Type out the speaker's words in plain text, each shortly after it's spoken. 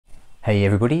Hey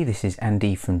everybody, this is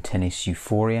Andy from Tennis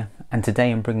Euphoria, and today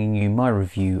I'm bringing you my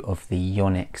review of the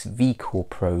Yonex VCORE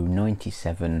Pro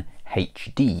 97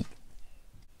 HD.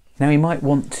 Now you might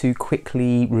want to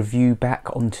quickly review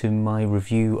back onto my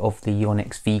review of the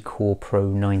Yonex VCORE Pro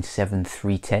 97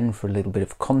 310 for a little bit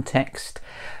of context.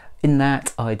 In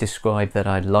that I described that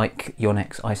I like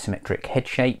Yonex isometric head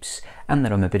shapes and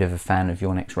that I'm a bit of a fan of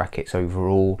Yonex rackets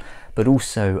overall, but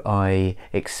also I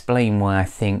explain why I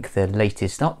think the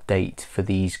latest update for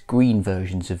these green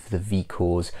versions of the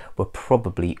VCOREs were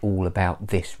probably all about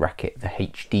this racket, the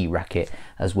HD racket,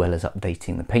 as well as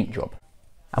updating the paint job.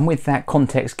 And with that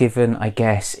context given, I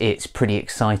guess it's pretty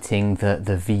exciting that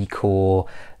the VCORE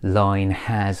line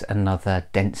has another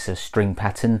denser string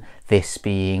pattern, this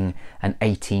being an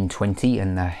 1820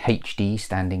 and the HD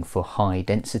standing for high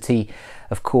density.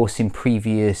 Of course, in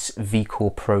previous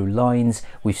VCORE Pro lines,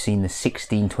 we've seen the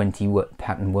 1620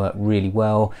 pattern work really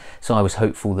well, so I was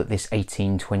hopeful that this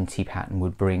 1820 pattern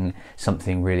would bring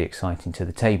something really exciting to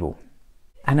the table.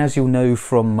 And as you'll know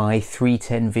from my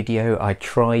 310 video, I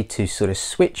tried to sort of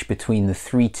switch between the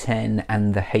 310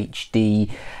 and the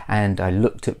HD, and I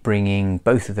looked at bringing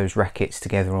both of those rackets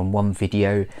together on one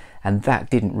video, and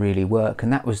that didn't really work,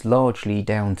 and that was largely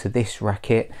down to this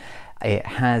racket. It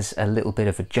has a little bit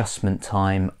of adjustment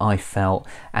time, I felt,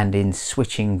 and in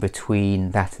switching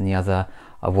between that and the other,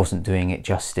 I wasn't doing it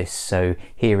justice, so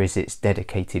here is its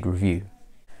dedicated review.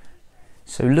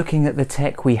 So looking at the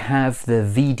tech, we have the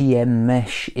VDM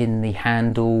mesh in the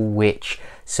handle, which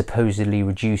supposedly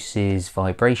reduces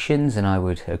vibrations, and I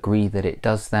would agree that it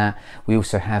does that. We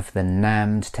also have the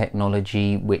NAMD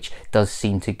technology, which does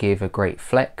seem to give a great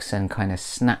flex and kind of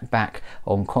snap back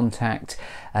on contact.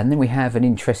 And then we have an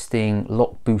interesting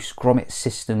lock boost grommet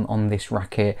system on this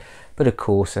racket. But of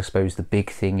course, I suppose the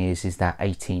big thing is that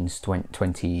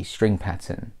 1820 string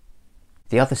pattern.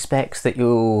 The other specs that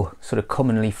you'll sort of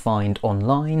commonly find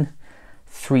online: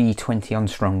 320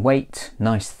 unstrung weight,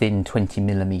 nice thin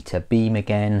 20mm beam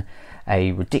again,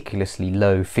 a ridiculously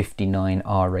low 59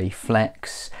 RA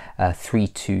flex,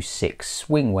 326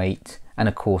 swing weight, and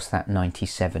of course that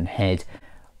 97 head.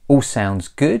 All sounds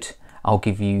good. I'll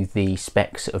give you the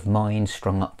specs of mine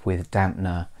strung up with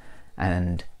dampener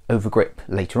and overgrip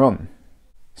later on.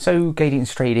 So getting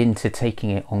straight into taking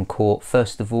it on court,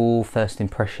 first of all, first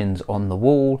impressions on the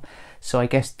wall. So I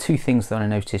guess two things that I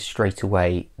noticed straight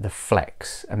away: the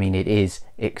flex. I mean, it is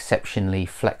exceptionally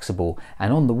flexible,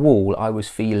 and on the wall I was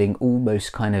feeling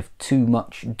almost kind of too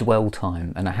much dwell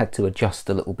time, and I had to adjust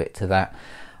a little bit to that.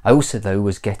 I also though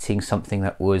was getting something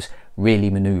that was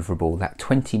really maneuverable. That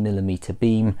 20mm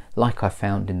beam, like I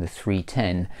found in the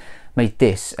 310, made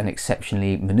this an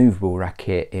exceptionally maneuverable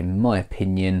racket in my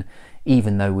opinion,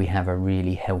 even though we have a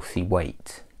really healthy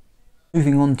weight.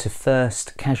 Moving on to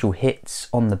first casual hits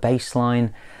on the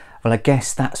baseline, well, I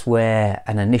guess that's where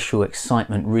an initial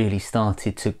excitement really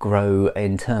started to grow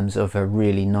in terms of a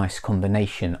really nice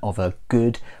combination of a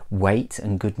good weight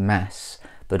and good mass,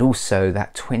 but also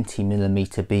that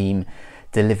 20mm beam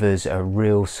delivers a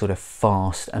real sort of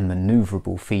fast and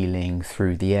maneuverable feeling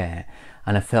through the air,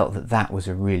 and I felt that that was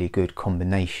a really good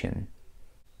combination.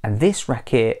 And this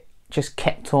racket just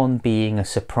kept on being a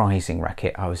surprising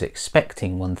racket. I was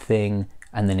expecting one thing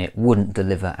and then it wouldn't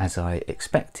deliver as I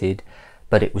expected,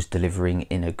 but it was delivering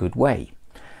in a good way.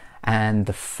 And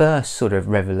the first sort of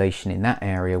revelation in that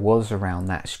area was around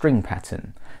that string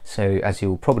pattern. So as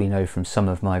you'll probably know from some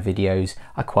of my videos,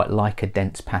 I quite like a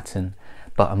dense pattern,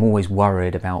 but I'm always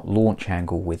worried about launch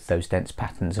angle with those dense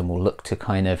patterns, and will look to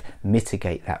kind of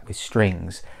mitigate that with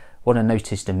strings. What I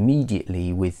noticed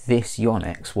immediately with this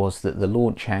Yonex was that the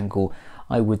launch angle,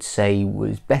 I would say,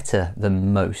 was better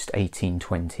than most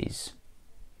 1820s.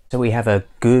 So we have a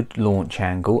good launch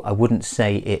angle. I wouldn't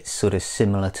say it's sort of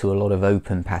similar to a lot of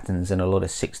open patterns and a lot of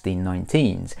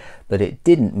 1619s, but it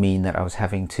didn't mean that I was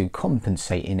having to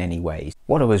compensate in any way.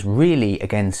 What I was really,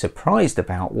 again, surprised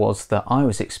about was that I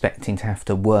was expecting to have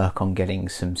to work on getting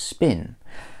some spin.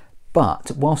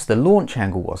 But whilst the launch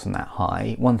angle wasn't that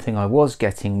high, one thing I was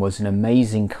getting was an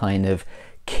amazing kind of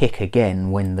kick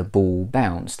again when the ball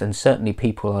bounced, and certainly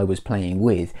people I was playing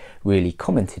with really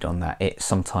commented on that. It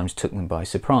sometimes took them by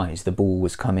surprise. The ball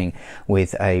was coming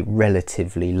with a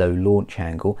relatively low launch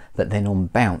angle, but then on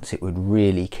bounce it would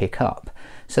really kick up.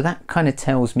 So that kind of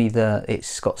tells me that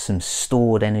it's got some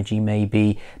stored energy,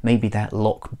 maybe that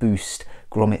lock boost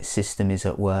grommet system is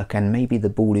at work, and maybe the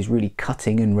ball is really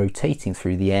cutting and rotating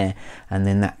through the air, and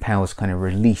then that power's kind of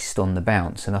released on the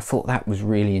bounce, and I thought that was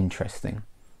really interesting.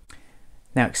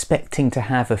 Now, expecting to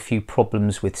have a few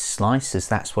problems with slice, as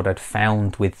that's what I'd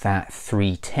found with that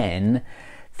 310,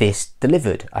 this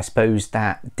delivered. I suppose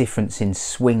that difference in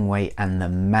swing weight and the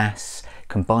mass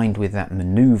combined with that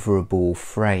maneuverable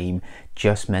frame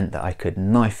just meant that I could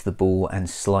knife the ball and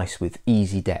slice with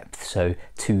easy depth. So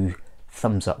 2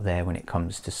 thumbs up there when it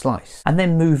comes to slice. And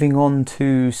then moving on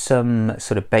to some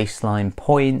sort of baseline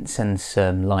points and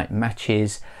some light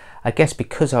matches. I guess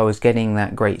because I was getting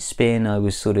that great spin, I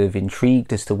was sort of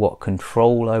intrigued as to what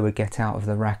control I would get out of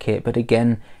the racket, but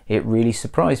again, it really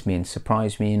surprised me, and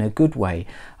surprised me in a good way.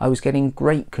 I was getting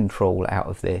great control out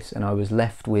of this, and I was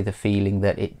left with a feeling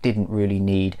that it didn't really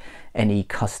need any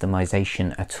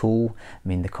customization at all. I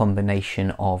mean, the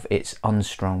combination of its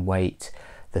unstrung weight,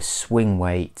 the swing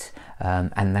weight,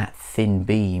 and that thin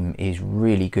beam is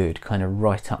really good, kind of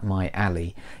right up my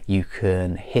alley. You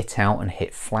can hit out and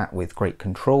hit flat with great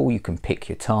control, you can pick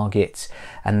your targets,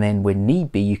 and then when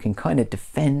need be you can kind of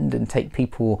defend and take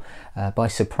people by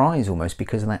surprise almost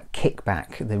because of that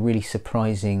kickback, the really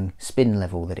surprising spin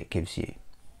level that it gives you.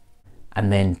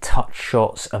 And then touch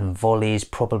shots and volleys,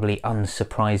 probably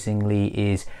unsurprisingly,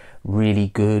 is really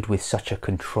good with such a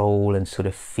control and sort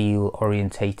of feel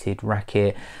orientated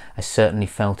racket. I certainly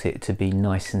felt it to be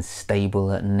nice and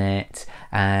stable at net,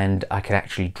 and I could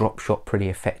actually drop shot pretty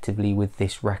effectively with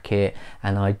this racket,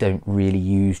 and I don't really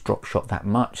use drop shot that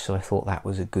much, so I thought that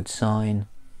was a good sign.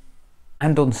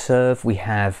 And on serve we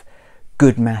have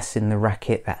good mass in the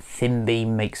racket. That thin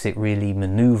beam makes it really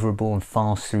maneuverable and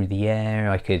fast through the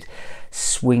air. I could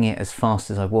swing it as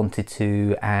fast as I wanted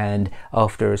to, and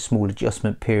after a small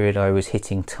adjustment period I was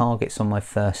hitting targets on my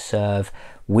first serve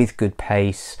with good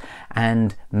pace,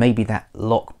 and maybe that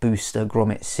lock booster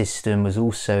grommet system was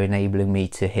also enabling me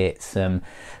to hit some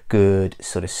good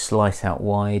sort of slice out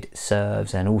wide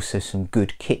serves and also some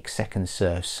good kick second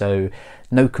serves. So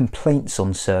no complaints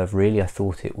on serve really. I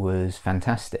thought it was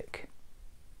fantastic.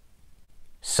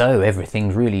 So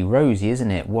everything's really rosy,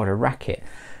 isn't it? What a racket.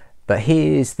 But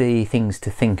here's the things to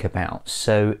think about.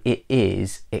 So it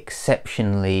is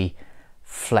exceptionally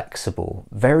flexible,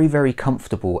 very, very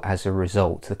comfortable as a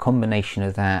result. The combination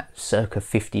of that circa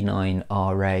 59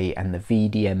 RA and the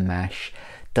VDM mash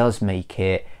does make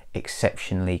it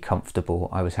exceptionally comfortable.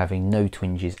 I was having no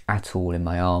twinges at all in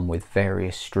my arm with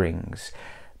various strings.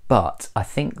 But I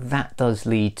think that does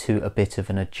lead to a bit of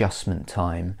an adjustment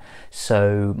time.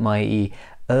 So my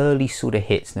early sort of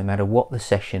hits, no matter what the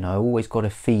session, I always got a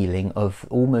feeling of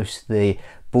almost the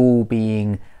ball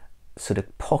being sort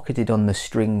of pocketed on the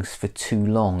strings for too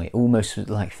long. It almost was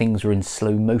like things were in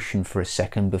slow motion for a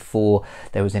second before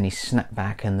there was any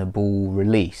snapback and the ball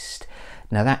released.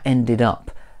 Now that ended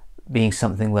up being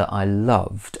something that I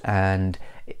loved,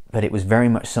 but it was very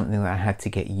much something that I had to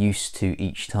get used to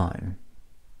each time.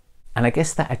 And I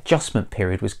guess that adjustment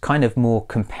period was kind of more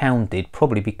compounded,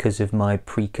 probably because of my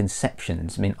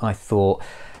preconceptions. I mean, I thought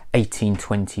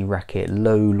 18-20 racket,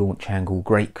 low launch angle,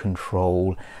 great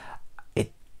control.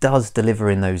 It does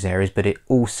deliver in those areas, but it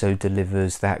also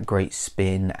delivers that great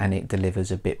spin, and it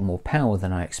delivers a bit more power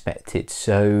than I expected.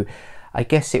 So I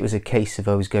guess it was a case of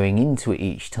I was going into it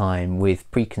each time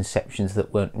with preconceptions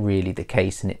that weren't really the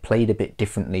case, and it played a bit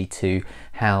differently to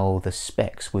how the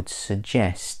specs would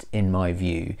suggest in my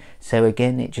view. So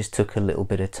again, it just took a little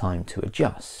bit of time to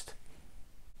adjust.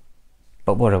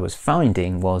 But what I was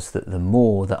finding was that the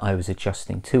more that I was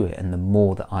adjusting to it and the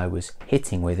more that I was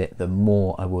hitting with it, the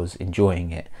more I was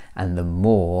enjoying it and the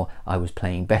more I was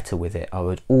playing better with it. I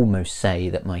would almost say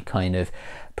that my kind of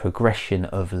progression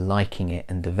of liking it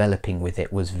and developing with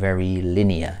it was very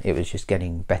linear. It was just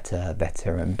getting better,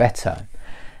 better and better.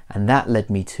 And that led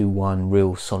me to one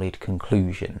real solid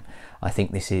conclusion. I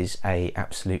think this is a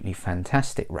absolutely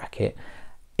fantastic racket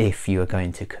if you are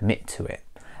going to commit to it.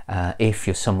 If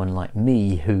you're someone like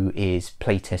me who is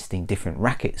playtesting different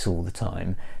rackets all the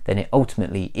time, then it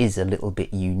ultimately is a little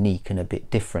bit unique and a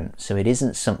bit different. So it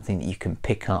isn't something that you can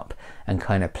pick up and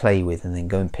kind of play with and then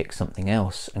go and pick something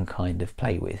else and kind of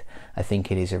play with. I think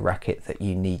it is a racket that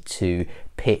you need to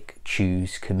pick,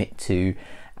 choose, commit to,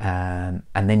 and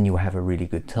then you'll have a really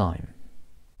good time.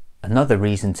 Another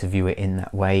reason to view it in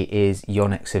that way is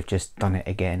Yonex have just done it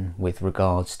again with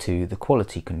regards to the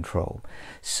quality control.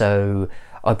 So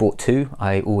I bought 2.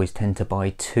 I always tend to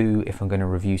buy 2 if I'm going to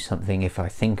review something. If I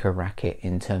think a racket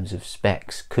in terms of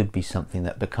specs could be something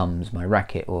that becomes my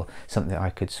racket or something I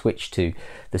could switch to.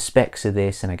 The specs of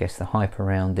this and I guess the hype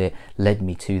around it led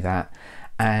me to that.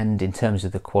 And in terms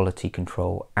of the quality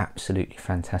control, absolutely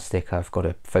fantastic. I've got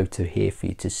a photo here for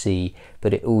you to see,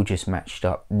 but it all just matched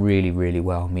up really, really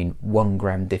well. I mean, 1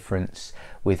 gram difference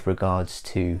with regards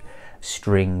to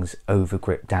strings, over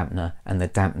grip dampener, and the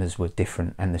dampeners were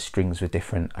different and the strings were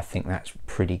different. I think that's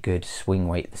pretty good. Swing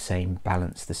weight the same,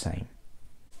 balance the same.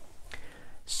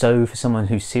 So for someone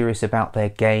who's serious about their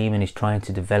game and is trying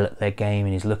to develop their game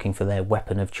and is looking for their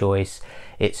weapon of choice,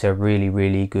 it's a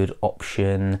really good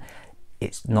option.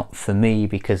 It's not for me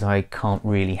because I can't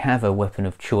really have a weapon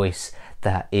of choice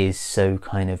that is so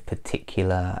kind of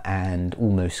particular and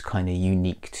almost kind of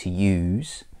unique to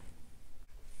use.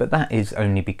 But that is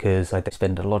only because I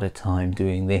spend a lot of time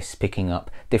doing this, picking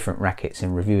up different rackets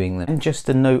and reviewing them. And just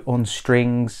a note on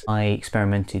strings, I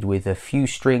experimented with a few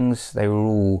strings. They were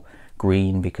all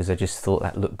green because I just thought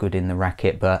that looked good in the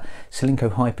racket, but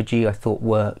Solinco Hyper-G I thought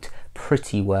worked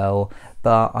pretty well,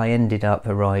 but I ended up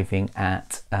arriving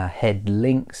at a head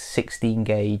Lynx 16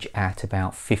 gauge at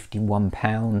about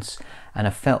 £51, and I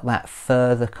felt that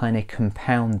further kind of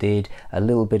compounded a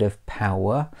little bit of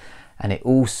power, and it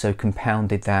also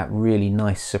compounded that really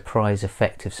nice surprise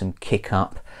effect of some kick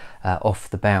up off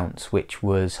the bounce, which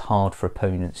was hard for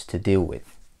opponents to deal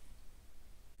with.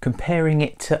 Comparing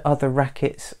it to other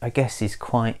rackets, I guess, is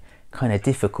quite kind of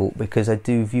difficult because I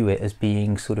do view it as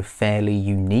being sort of fairly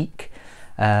unique.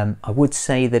 I would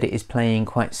say that it is playing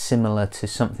quite similar to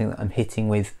something that I'm hitting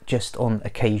with just on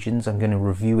occasions. I'm going to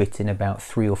review it in about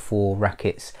 3 or 4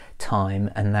 rackets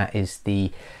time, and that is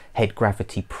the Head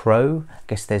Gravity Pro. I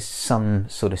guess there's some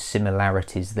sort of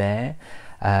similarities there.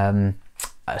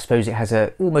 I suppose it has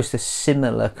almost a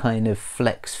similar kind of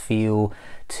flex feel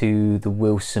to the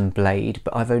Wilson blade,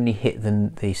 but I've only hit the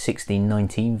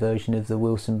 1619 version of the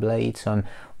Wilson blade, so I'm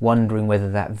wondering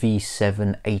whether that V7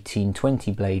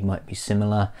 1820 blade might be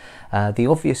similar. The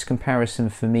obvious comparison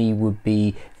for me would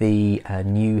be the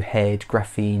new Head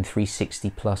Graphene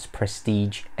 360 Plus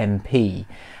Prestige MP,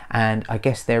 and I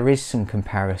guess there is some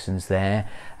comparisons there.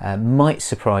 Might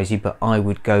surprise you, but I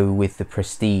would go with the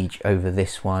Prestige over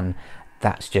this one.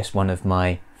 That's just one of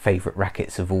my favourite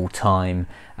rackets of all time,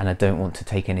 and I don't want to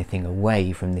take anything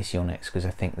away from this Yonex because I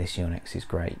think this Yonex is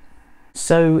great.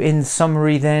 So in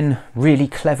summary then, really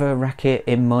clever racket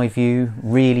in my view,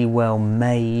 really well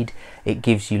made. It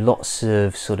gives you lots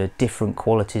of sort of different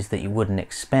qualities that you wouldn't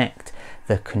expect.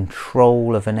 The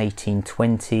control of an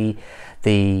 1820,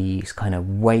 the kind of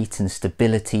weight and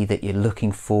stability that you're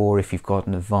looking for if you've got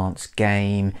an advanced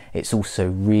game. It's also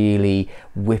really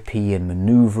whippy and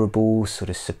maneuverable, sort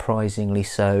of surprisingly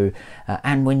so.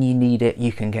 And when you need it,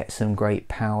 you can get some great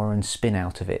power and spin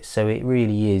out of it. So it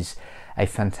really is a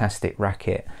fantastic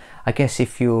racket. I guess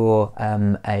if you're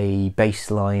a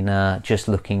baseliner just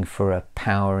looking for a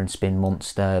power and spin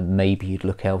monster, maybe you'd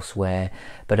look elsewhere,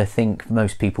 but I think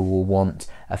most people will want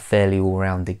a fairly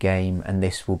all-rounder game, and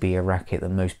this will be a racket that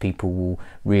most people will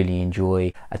really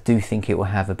enjoy. I do think it will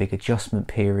have a big adjustment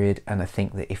period, and I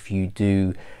think that if you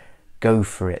do go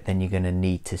for it, then you're going to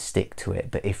need to stick to it.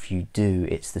 But if you do,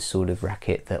 it's the sort of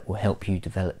racket that will help you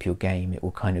develop your game. It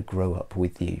will kind of grow up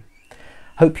with you.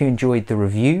 Hope you enjoyed the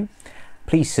review.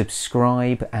 Please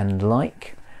subscribe and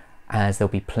like, as there'll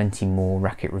be plenty more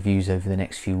racket reviews over the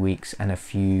next few weeks and a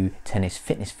few tennis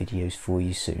fitness videos for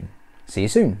you soon. See you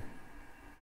soon.